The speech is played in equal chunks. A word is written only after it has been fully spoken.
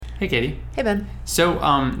Hey, Katie. Hey, Ben. So,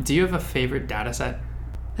 do you have a favorite data set?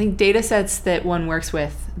 I think data sets that one works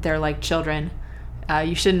with, they're like children.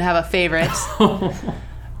 You shouldn't have a favorite,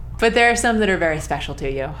 but there are some that are very special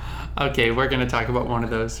to you. Okay, we're going to talk about one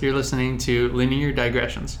of those. You're listening to Linear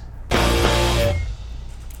Digressions.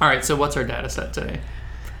 All right, so what's our data set today?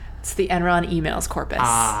 It's the Enron emails corpus.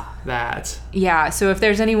 That. Yeah, so if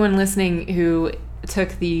there's anyone listening who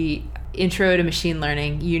took the Intro to Machine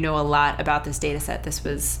Learning, you know a lot about this data set. This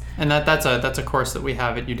was... And that's a course that we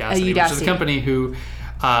have at Udacity, Udacity, which is a company who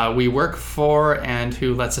we work for and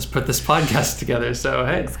who lets us put this podcast together. So,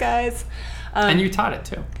 hey. Thanks, guys. And you taught it,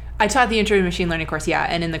 too. I taught the Intro to Machine Learning course, yeah,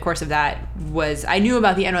 and in the course of that I knew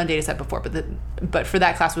about the Enron data set before, but for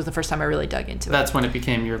that class was the first time I really dug into it. That's when it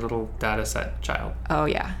became your little data set child. Oh,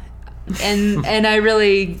 yeah. And I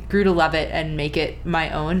really grew to love it and make it my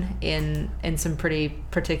own in some pretty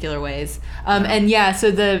particular ways. And yeah,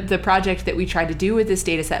 so the project that we tried to do with this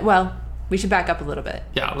data set, well, we should back up a little bit.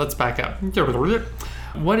 Yeah, let's back up.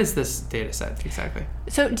 What is this data set exactly?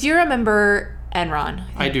 So do you remember Enron?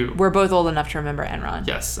 I do. We're both old enough to remember Enron.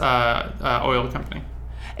 Yes, oil company.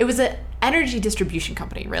 It was an energy distribution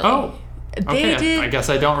company, really. Oh. Okay, I guess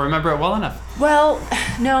I don't remember it well enough. Well,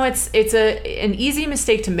 no, it's an easy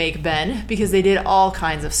mistake to make, Ben, because they did all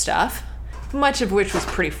kinds of stuff, much of which was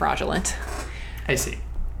pretty fraudulent. I see.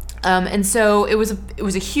 And so it was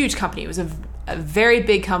a huge company. It was a very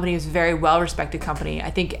big company. It was a very well-respected company. I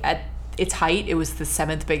think at its height, it was the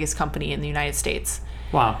 7th biggest company in the United States.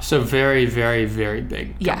 Wow. So very, very, very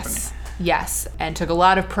big company. Yes, and took a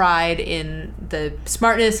lot of pride in the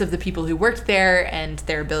smartness of the people who worked there and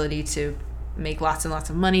their ability to make lots and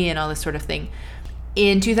lots of money and all this sort of thing.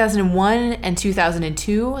 In 2001 and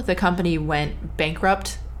 2002, the company went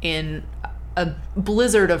bankrupt in a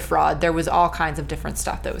blizzard of fraud. There was all kinds of different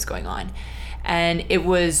stuff that was going on. And it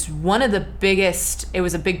was one of the biggest, it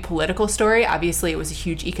was a big political story. Obviously, it was a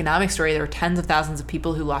huge economic story. There were tens of thousands of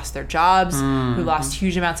people who lost their jobs, who lost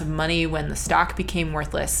huge amounts of money when the stock became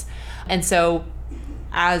worthless. And so,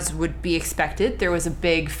 as would be expected, there was a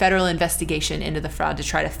big federal investigation into the fraud to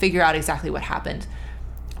try to figure out exactly what happened.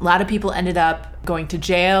 A lot of people ended up going to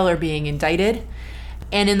jail or being indicted.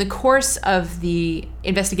 And in the course of the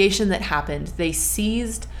investigation that happened, they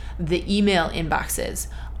seized the email inboxes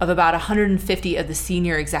of about 150 of the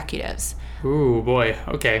senior executives. Ooh, boy.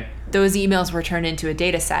 Okay. Those emails were turned into a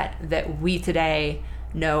data set that we today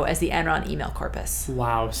know as the Enron email corpus.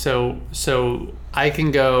 Wow. So I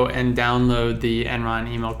can go and download the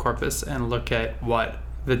Enron email corpus and look at what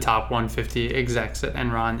the top 150 execs at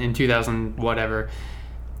Enron in 2000 whatever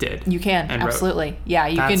did. You can, absolutely. Yeah,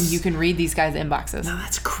 you can read these guys' inboxes. No,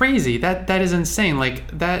 that's crazy. That is insane.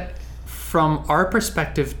 Like that, from our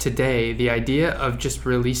perspective today, the idea of just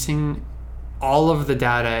releasing all of the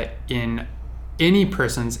data in any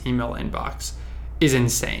person's email inbox is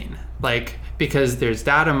insane. Like, because there's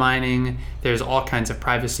data mining, there's all kinds of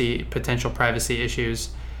potential privacy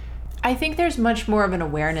issues. I think there's much more of an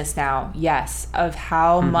awareness now, yes, of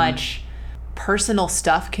how much personal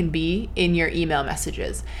stuff can be in your email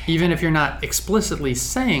messages. Even if you're not explicitly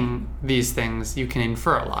saying these things, you can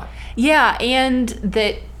infer a lot. Yeah, and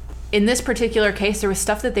that in this particular case, there was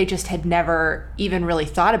stuff that they just had never even really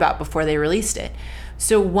thought about before they released it.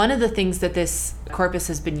 So one of the things that this corpus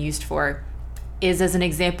has been used for is, as an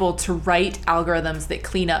example, to write algorithms that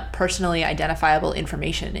clean up personally identifiable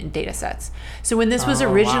information in data sets. So when this was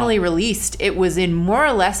originally released, it was in more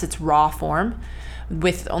or less its raw form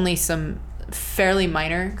with only some fairly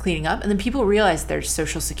minor cleaning up. And then people realized there's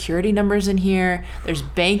social security numbers in here, there's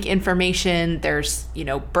bank information, there's,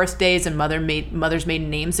 birthdays and mother's maiden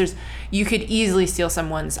names. You could easily steal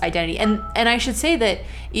someone's identity. And I should say that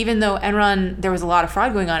even though Enron, there was a lot of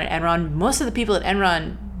fraud going on at Enron, most of the people at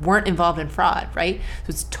Enron weren't involved in fraud, right? So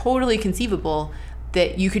it's totally conceivable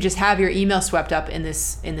that you could just have your email swept up in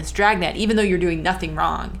this dragnet, even though you're doing nothing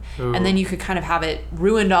wrong. Ooh. And then you could kind of have it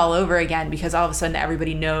ruined all over again because all of a sudden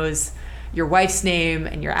everybody knows your wife's name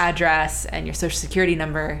and your address and your social security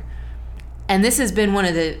number. And this has been one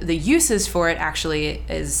of the uses for it, actually,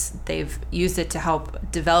 is they've used it to help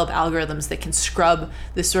develop algorithms that can scrub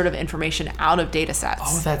this sort of information out of data sets.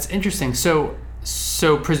 Oh, that's interesting. So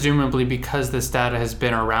presumably because this data has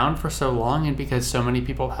been around for so long and because so many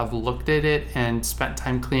people have looked at it and spent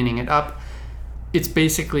time cleaning it up, it's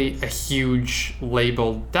basically a huge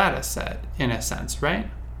labeled data set in a sense, right?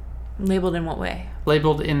 Labeled in what way?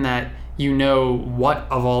 Labeled in that you know what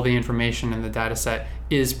of all the information in the data set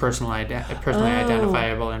is personally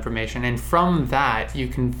identifiable information. And from that, you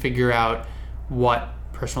can figure out what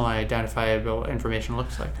personal identifiable information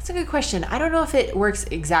looks like? That's a good question. I don't know if it works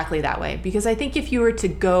exactly that way, because I think if you were to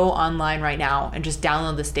go online right now and just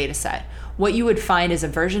download this data set, what you would find is a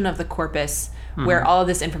version of the corpus where all of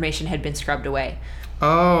this information had been scrubbed away.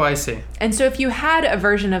 Oh, I see. And so if you had a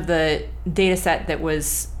version of the data set that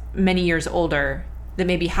was many years older, that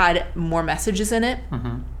maybe had more messages in it,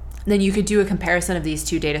 then you could do a comparison of these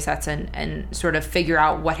two data sets and sort of figure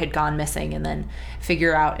out what had gone missing, and then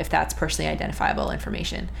figure out if that's personally identifiable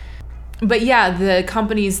information. But yeah, the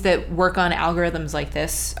companies that work on algorithms like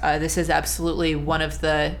this, this is absolutely one of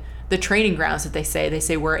the training grounds that they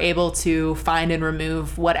say we're able to find and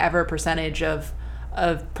remove whatever percentage of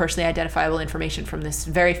personally identifiable information from this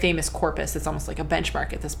very famous corpus. It's almost like a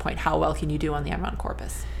benchmark at this point. How well can you do on the Enron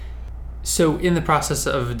corpus? So in the process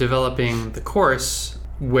of developing the course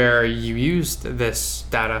where you used this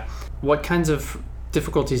data, what kinds of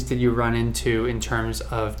difficulties did you run into in terms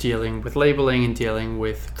of dealing with labeling and dealing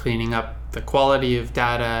with cleaning up the quality of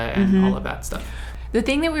data and all of that stuff? The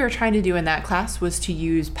thing that we were trying to do in that class was to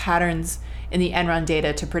use patterns in the Enron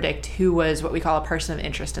data to predict who was what we call a person of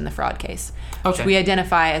interest in the fraud case. Okay. Which we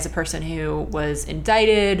identify as a person who was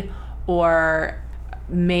indicted or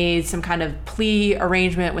made some kind of plea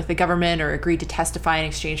arrangement with the government or agreed to testify in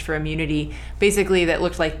exchange for immunity, basically that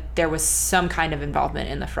looked like there was some kind of involvement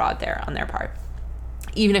in the fraud there on their part,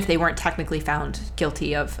 even if they weren't technically found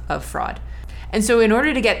guilty of fraud. And so in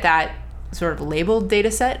order to get that sort of labeled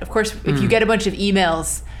data set, of course, if you get a bunch of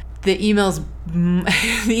emails, the emails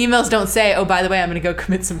don't say, oh, by the way, I'm going to go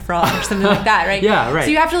commit some fraud or something like that, right? Yeah, right. So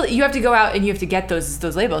you have to go out and you have to get those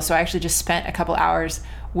labels. So I actually just spent a couple hours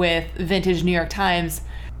with vintage New York Times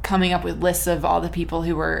coming up with lists of all the people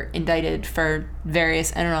who were indicted for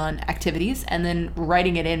various Enron activities and then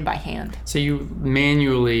writing it in by hand. So you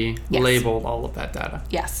manually labeled all of that data?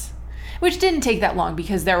 Yes. Which didn't take that long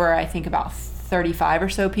because there were, I think, about 35 or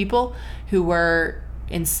so people who were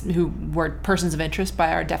persons of interest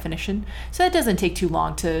by our definition. So that doesn't take too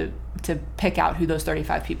long to pick out who those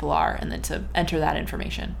 35 people are and then to enter that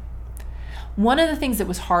information. One of the things that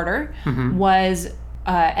was harder was,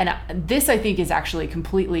 and this I think is actually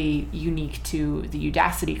completely unique to the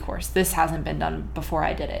Udacity course. This hasn't been done before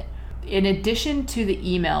I did it. In addition to the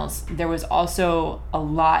emails, there was also a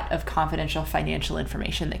lot of confidential financial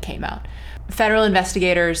information that came out. Federal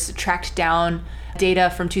investigators tracked down data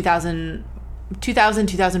from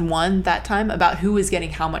 2001, that time, about who was getting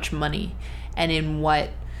how much money and in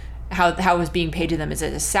how it was being paid to them. Is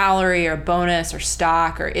it a salary or a bonus or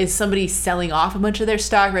stock, or is somebody selling off a bunch of their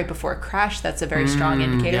stock right before a crash? That's a very strong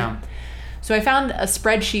indicator. Yeah. So I found a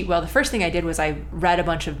spreadsheet. Well, the first thing I did was I read a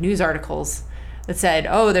bunch of news articles that said,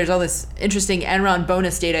 oh, there's all this interesting Enron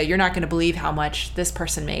bonus data. You're not going to believe how much this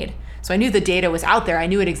person made. So I knew the data was out there. I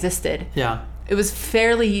knew it existed. Yeah. It was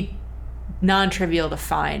fairly non-trivial to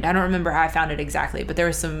find. I don't remember how I found it exactly, but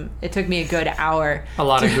it took me a good hour. A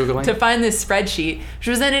lot of Googling. To find this spreadsheet, which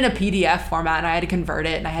was then in a PDF format, and I had to convert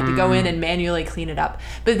it, and I had to go in and manually clean it up.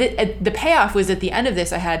 But the payoff was at the end of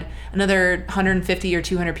this, I had another 150 or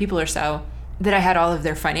 200 people or so that I had all of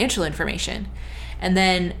their financial information. And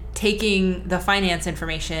then taking the finance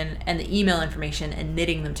information and the email information and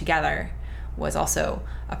knitting them together was also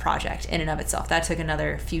a project in and of itself. That took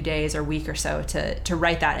another few days or week or so to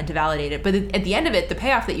write that and to validate it. But at the end of it, the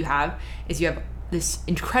payoff that you have is you have this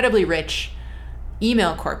incredibly rich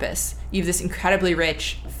email corpus. You have this incredibly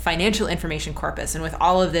rich financial information corpus. And with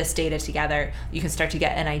all of this data together, you can start to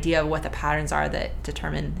get an idea of what the patterns are that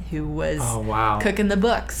determine who was cooking the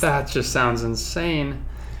books. That just sounds insane.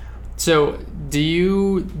 So do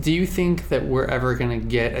you think that we're ever going to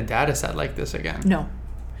get a data set like this again?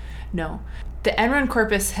 No. The Enron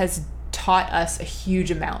corpus has taught us a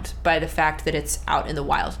huge amount by the fact that it's out in the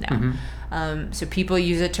wild now. So people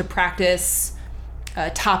use it to practice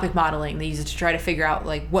topic modeling. They use it to try to figure out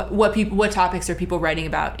like what topics are people writing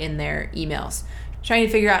about in their emails. Trying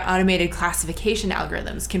to figure out automated classification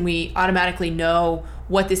algorithms. Can we automatically know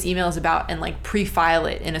what this email is about and like pre-file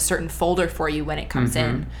it in a certain folder for you when it comes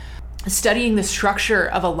in? Studying the structure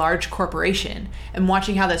of a large corporation and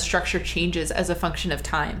watching how that structure changes as a function of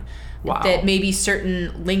time. Wow. That maybe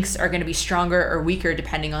certain links are going to be stronger or weaker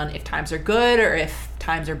depending on if times are good or if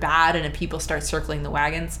times are bad and if people start circling the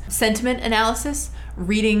wagons. Sentiment analysis,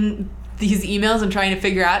 reading these emails and trying to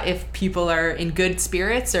figure out if people are in good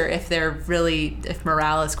spirits or if if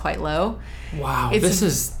morale is quite low. Wow, this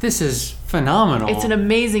is phenomenal. It's an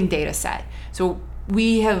amazing data set. So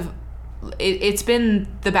it's been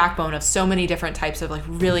the backbone of so many different types of like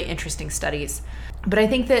really interesting studies. But I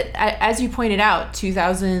think that, as you pointed out,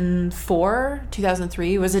 2004,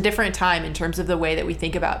 2003 was a different time in terms of the way that we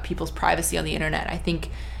think about people's privacy on the internet. I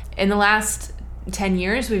think in the last 10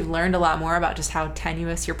 years, we've learned a lot more about just how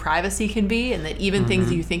tenuous your privacy can be, and that even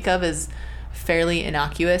things you think of as fairly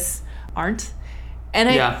innocuous aren't. And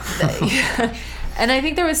and I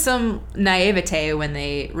think there was some naivete when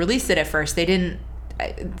they released it at first. They didn't.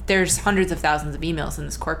 There's hundreds of thousands of emails in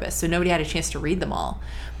this corpus, so nobody had a chance to read them all.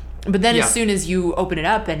 But then as soon as you open it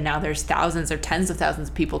up, and now there's thousands or tens of thousands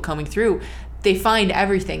of people coming through, they find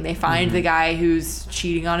everything. They find the guy who's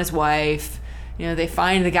cheating on his wife. You know, they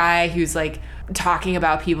find the guy who's like talking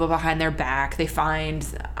about people behind their back. They find,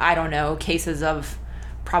 I don't know, cases of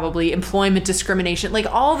probably employment discrimination, like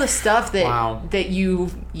all the stuff that that you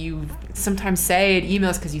sometimes say in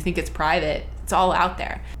emails because you think it's private. It's all out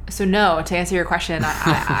there. So no, to answer your question,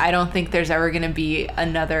 I don't think there's ever going to be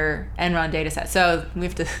another Enron data set. So we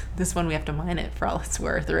have to mine it for all it's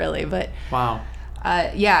worth, really. But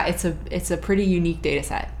it's a pretty unique data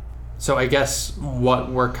set. So I guess what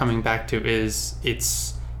we're coming back to is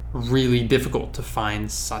it's really difficult to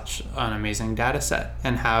find such an amazing data set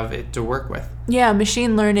and have it to work with. Yeah,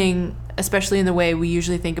 machine learning, especially in the way we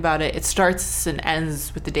usually think about it, it starts and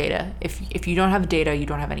ends with the data. If you don't have data, you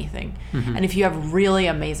don't have anything. And if you have really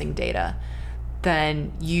amazing data,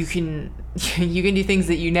 then you can do things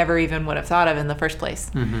that you never even would have thought of in the first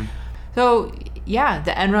place. So yeah,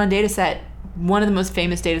 the Enron data set, one of the most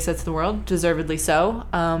famous data sets in the world, deservedly so.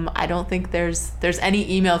 I don't think there's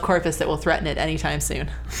any email corpus that will threaten it anytime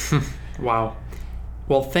soon. Wow.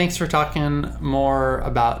 Well, thanks for talking more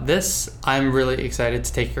about this. I'm really excited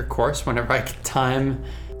to take your course whenever I get time.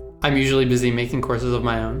 I'm usually busy making courses of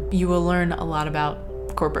my own. You will learn a lot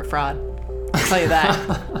about corporate fraud. I'll tell you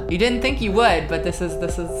that. You didn't think you would, but there's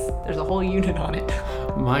a whole unit on it.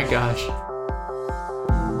 My gosh.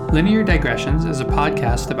 Linear Digressions is a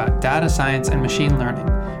podcast about data science and machine learning,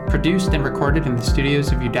 produced and recorded in the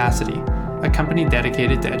studios of Udacity, a company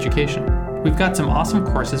dedicated to education. We've got some awesome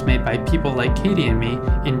courses made by people like Katie and me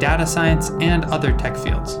in data science and other tech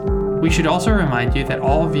fields. We should also remind you that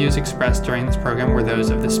all views expressed during this program were those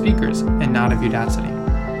of the speakers and not of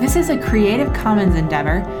Udacity. This is a Creative Commons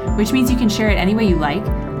endeavor, which means you can share it any way you like.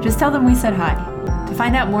 Just tell them we said hi. To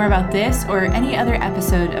find out more about this or any other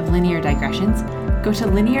episode of Linear Digressions, go to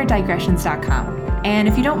lineardigressions.com. And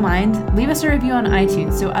if you don't mind, leave us a review on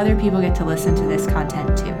iTunes so other people get to listen to this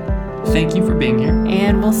content too. Thank you for being here.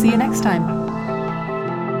 And we'll see you next time.